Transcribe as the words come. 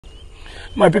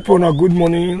My people, una good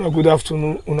morning, una good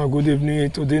afternoon, una good evening.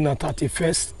 Today na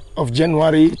 31st of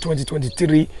January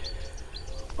 2023.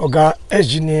 Oga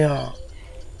Engineer,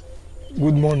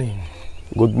 good morning.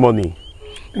 Good morning.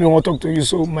 I want to talk to you,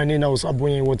 so my name is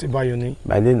Aboyen. What about your name?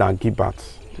 My name is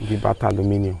Gilbert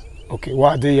Aluminium. Okay,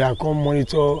 what day I come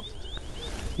monitor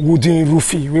wooden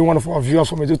roofing. We one of our viewers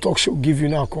from the talk show give you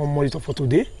now come monitor for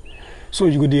today. So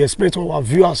you go to explain to our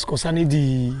viewers concerning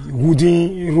the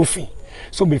wooden roofing.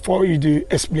 So before you do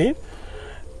explain,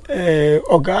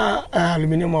 Oga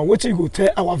Aluminium, what you go tell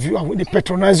our viewers when they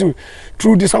patronize you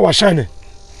through this our channel?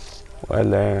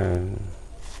 Well,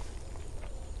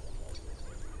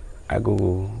 I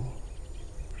go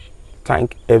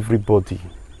thank everybody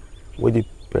when they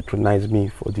patronize me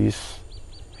for this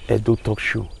Edo talk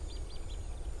show.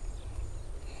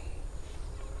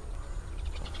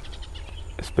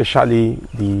 Especially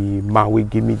the man who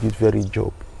gave me this very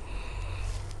job.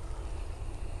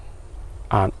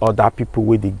 And other people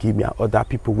where they give me, and other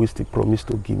people who still promise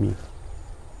to give me.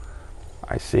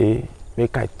 I say,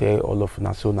 make I tell all of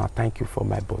una, so now thank you for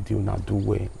my body, una do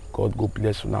well. God go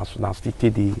bless una, so now still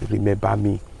they remember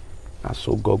me. And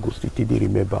so God go still they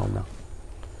remember una.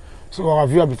 So our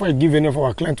viewer, before you give any of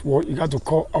our client work, you got to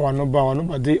call our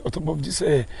number day on top of this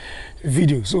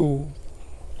video. So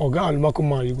Oga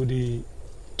Aluminium, you go to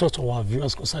talk to our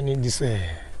viewers concerning this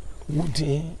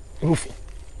wooden roofing.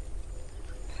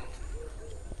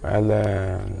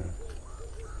 Well,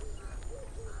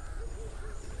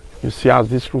 you see how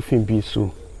this roofing be,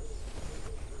 so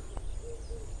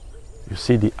you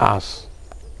see the house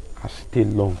as it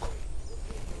take long.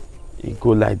 It go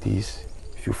like this.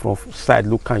 If you from side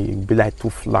look and it be like too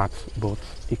flat, but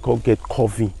it could get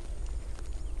curving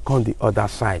on the other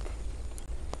side.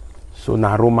 So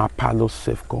now Palour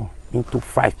self come into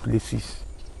 5 places.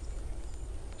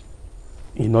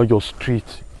 In all your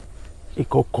street, it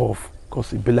could curve.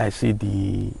 Because it be like say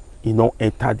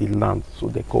enter the land, so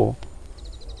they call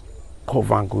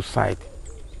cover and go side.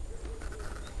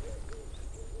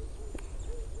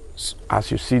 So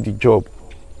as you see the job,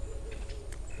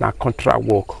 now contract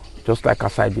work, just like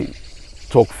as I did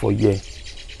talk for year,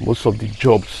 most of the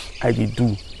jobs I did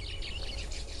do,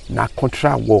 now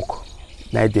contract work,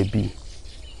 now they be.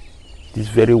 This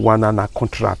very one na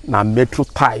contract, now metro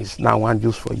ties, now one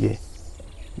use for year,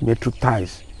 metro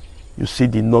ties. You see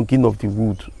the knocking of the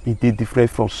wood, it is different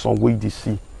from some way they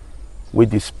see,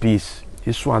 with the space.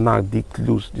 This one now they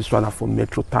close, this one are for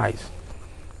metro ties.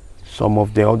 Some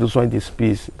of the others one in the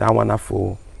space, that one are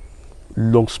for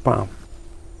long span.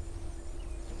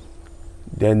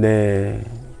 Then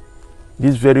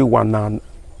this very one now,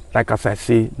 like as I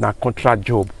say, now contract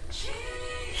job.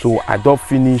 So I don't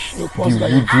finish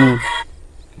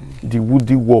the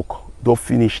woody work, don't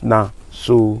finish now.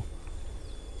 So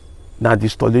now the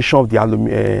installation of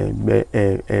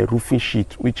the roofing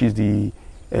sheet, which is the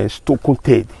stone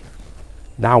coated,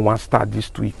 that one start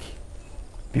this week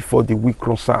before the week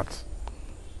runs out.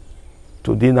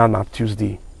 Today now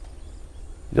Tuesday.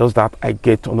 Just that I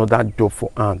get another job for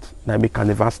hand. Now I can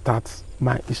never start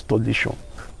my installation.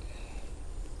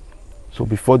 So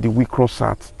before the week runs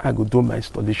out, I go do my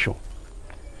installation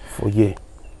for year.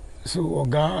 So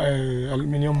Oga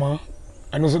Aluminium,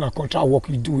 I know that contract work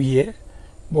you do here.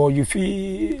 But you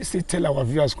feel still tell our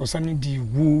viewers concerning the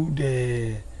wood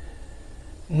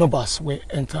numbers we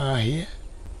enter here.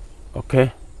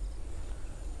 Okay.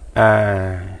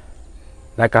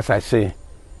 Like as I say,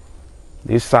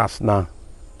 this house now,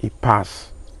 it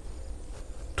pass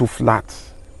too flat.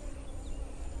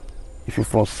 If you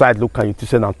from side look at you to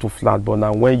say now too flat, but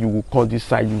now when you come this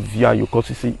side, you view you cause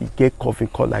you see it get curving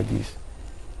cut like this.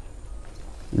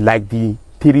 Like the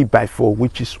 3x4,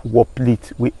 which is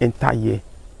warplit, we enter here.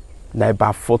 Now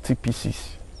about 40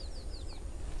 pieces.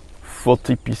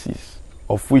 40 pieces,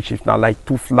 of which if now like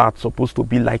too flat, supposed to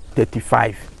be like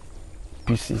 35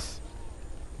 pieces.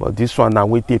 But this one now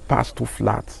when they pass too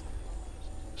flat,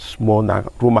 small now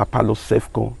Palour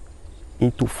self come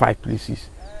into 5 places.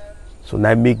 So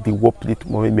now make the wall plate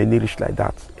more many reach like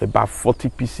that, about 40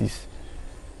 pieces.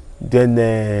 Then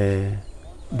the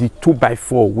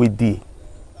 2x4 with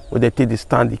where they take the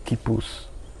stand the keepers,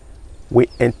 we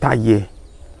enter here.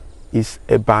 Is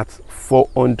about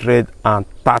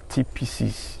 430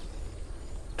 pieces.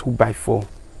 2x4.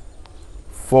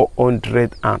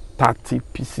 430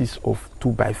 pieces of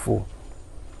 2x4.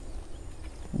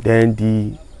 Then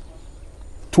the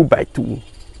 2x2,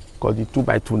 because the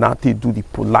 2x2 now they do the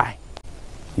Palour.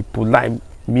 The Palour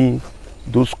mean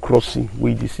those crossing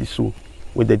where this is so,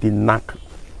 where they knock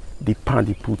the pan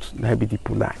they put, now be the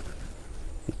Palour.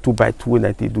 The 2x2 when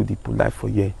they do the Palour for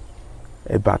here.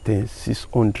 About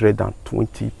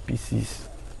 620 pieces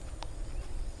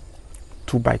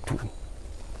 2x2.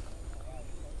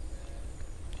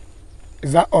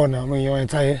 Is that all now? I mean, your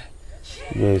entire.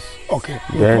 Yes. Okay.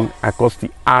 Then I cost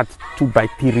the add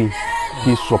 2x3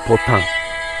 this supporter.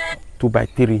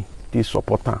 2x3 this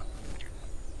supporter.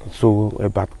 So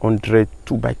about 100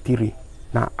 2x3.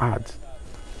 Now add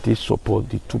this support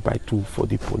the 2x2 for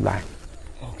the Palour.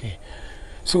 Okay.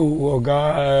 So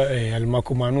Oga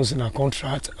Almakomanos in a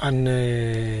contract and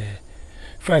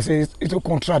if I say it's a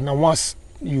contract now once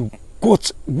you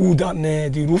got wood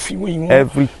and the roofing when you want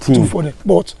everything to for them.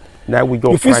 But now we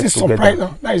got price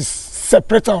together. That is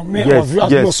separate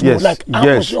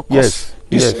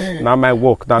yes. Now my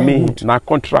work, now me, now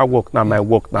contract work, now my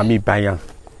work, now me buying.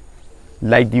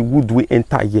 Like the wood we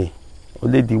enter here,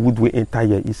 only the wood we enter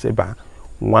here is about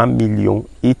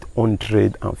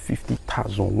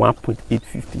 1,850,000,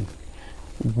 1.850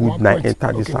 wood now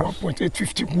enter this house.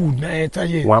 1.850 wood now enter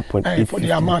here. 1.850 for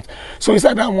the amount. So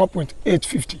inside that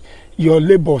 1.850, your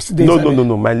labor.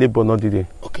 No. My labor not there.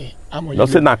 Okay. Not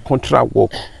say na contract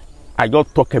work. I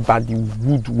just talk about the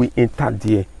wood we enter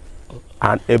there,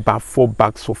 and about 4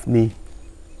 bags of nail.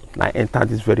 I enter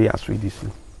this very house with this.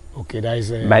 Okay, that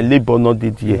is my labor not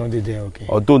there. Not there, okay.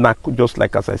 Although na just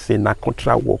like as I say, na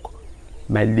contract work.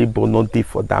 My labor not there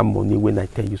for that money when I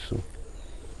tell you so.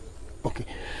 Okay.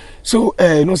 So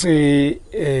you know say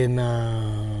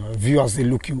viewers they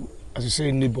look you as you say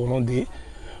labor not there,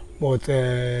 but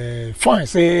fine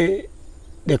say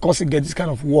they constantly get this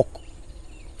kind of work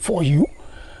for you.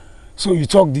 So you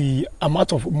talk the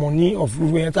amount of money of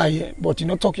roof we enter here, but you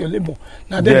not talk your labor.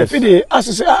 Now then yes. If they ask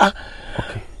you say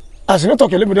okay. As you not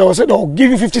talk your labor, they will say they'll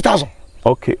give you 50,000.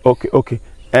 Okay.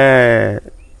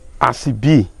 As it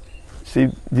be, see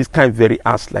this kind of very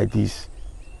ask like this.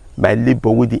 My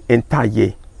labor with the entire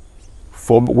year,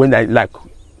 from when I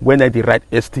the write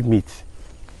estimate,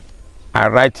 I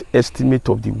write estimate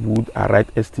of the wood, I write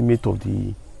estimate of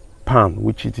the pan,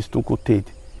 which is the stone coated.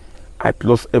 I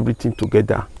plus everything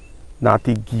together. Now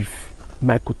they give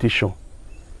my quotation.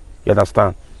 You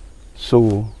understand?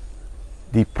 So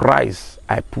the price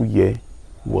I put here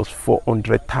was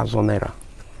 400,000 naira.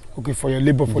 Okay, for your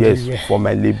labor for yes, the year. for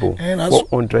my labor.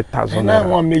 400,000 naira. And I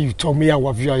want me you tell me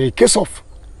our view a case of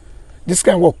this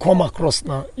kind of work come across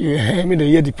now. You hear me the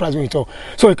year the price when you talk.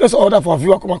 So in case order for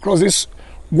viewer come across this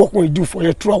work when you do for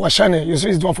your through our channel, you say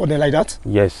it's done for them like that?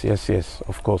 Yes,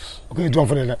 of course. Okay, it's done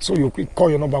for them like that. So you quick call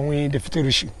your number when the fit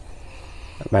reach you.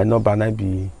 My number might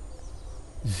be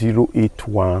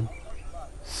 081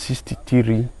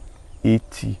 63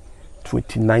 80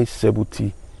 29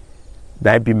 70.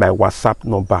 That be my WhatsApp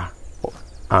number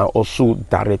and also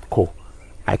direct call.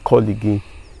 I call again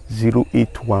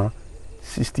 081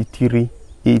 63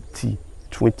 80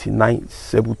 29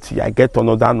 70. I get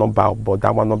another number, but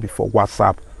that one not be for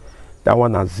WhatsApp. That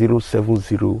one is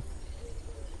 070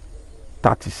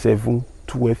 37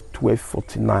 12 12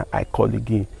 49. I call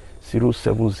again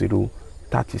 070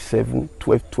 37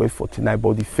 12 12 49.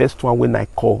 But the first one when I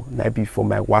call might be for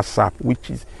my WhatsApp,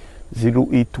 which is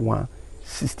 081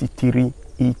 63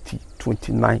 80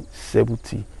 29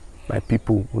 70. My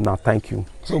people, now thank you.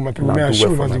 So my people, may I show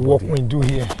you the work we do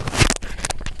here.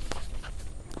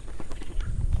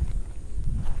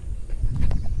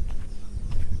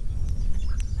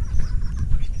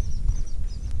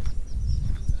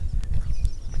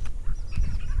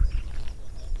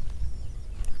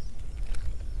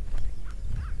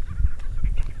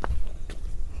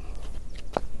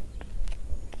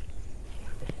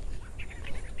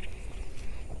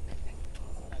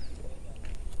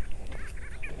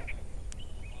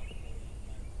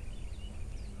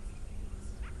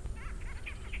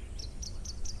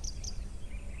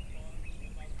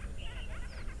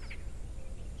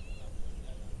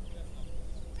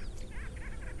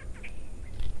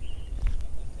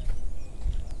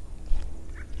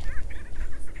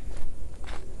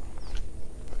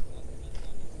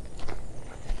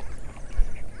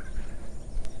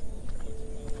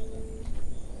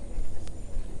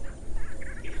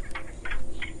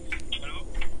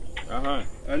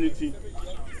 Anything.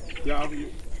 Yeah,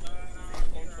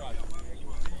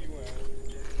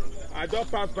 I don't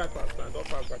pass bypass.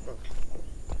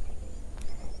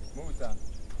 Motor.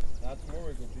 Now tomorrow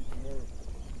will be tomorrow.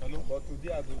 Hello? But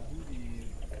today I will do the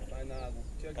final, I will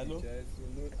check the chairs to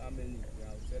know how many.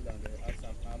 I'll tell them, ask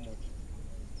them how much.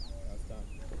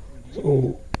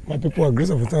 So my people are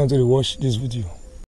grateful for time to watch this video.